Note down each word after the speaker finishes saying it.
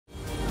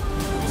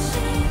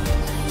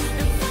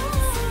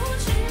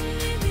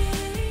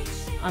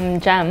I'm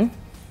G.E.M,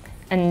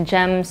 and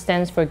G.E.M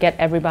stands for Get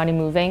Everybody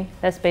Moving.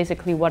 That's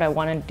basically what I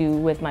want to do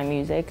with my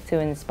music, to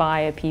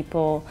inspire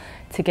people,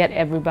 to get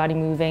everybody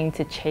moving,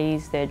 to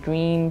chase their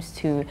dreams,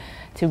 to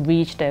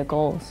reach their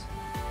goals.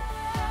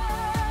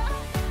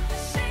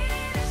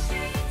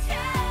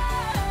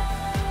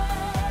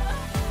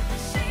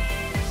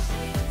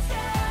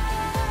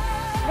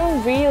 I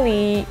don't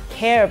really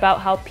care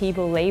about how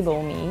people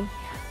label me.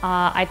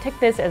 I take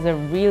this as a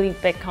really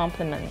big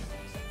compliment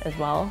as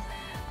well.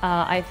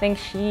 I think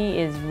she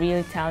is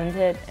really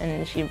talented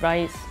and she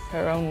writes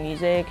her own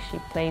music, she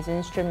plays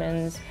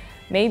instruments.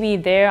 Maybe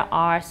there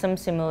are some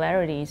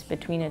similarities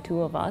between the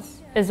two of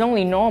us. It's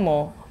only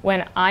normal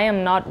when I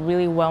am not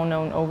really well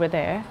known over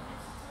there.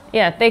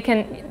 Yeah, they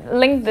can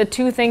link the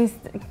two things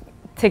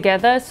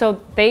together, so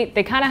they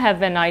kind of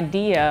have an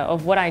idea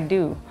of what I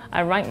do.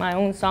 I write my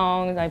own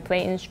songs, I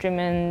play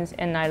instruments,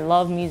 and I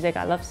love music,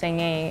 I love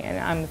singing, and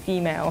I'm a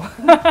female.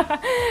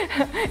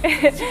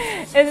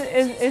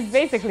 It's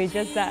basically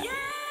just that.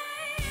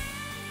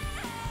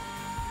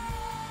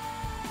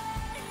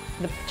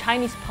 The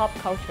Chinese pop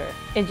culture,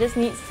 it just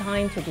needs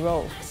time to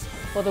grow.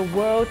 For the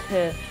world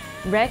to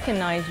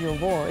recognize your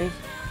voice,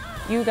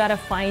 you gotta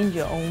find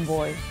your own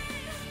voice.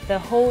 The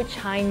whole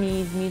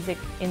Chinese music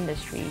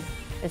industry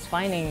is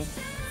finding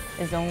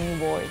its own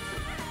voice.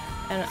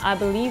 And I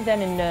believe that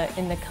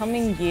in the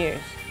coming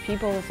years,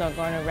 people are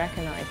going to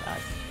recognize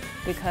us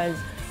because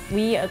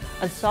we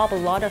absorb a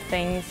lot of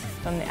things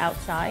from the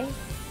outside.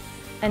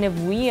 And if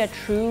we are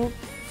true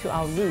to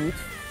our roots,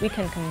 we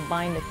can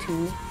combine the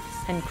two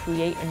and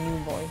create a new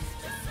voice.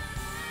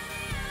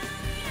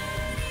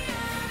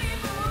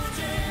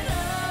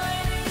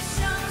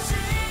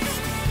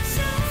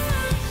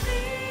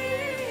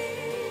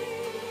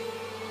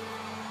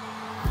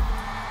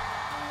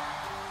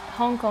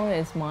 Hong Kong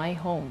is my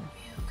home.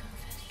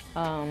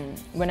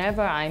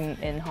 Whenever I'm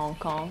in Hong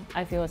Kong,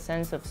 I feel a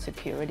sense of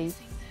security.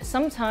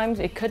 Sometimes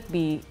it could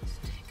be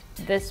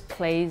this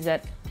place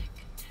that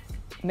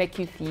makes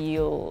you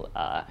feel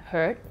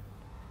hurt,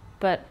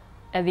 but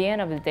at the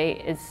end of the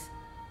day, it's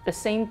the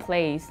same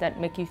place that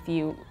makes you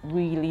feel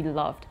really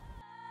loved.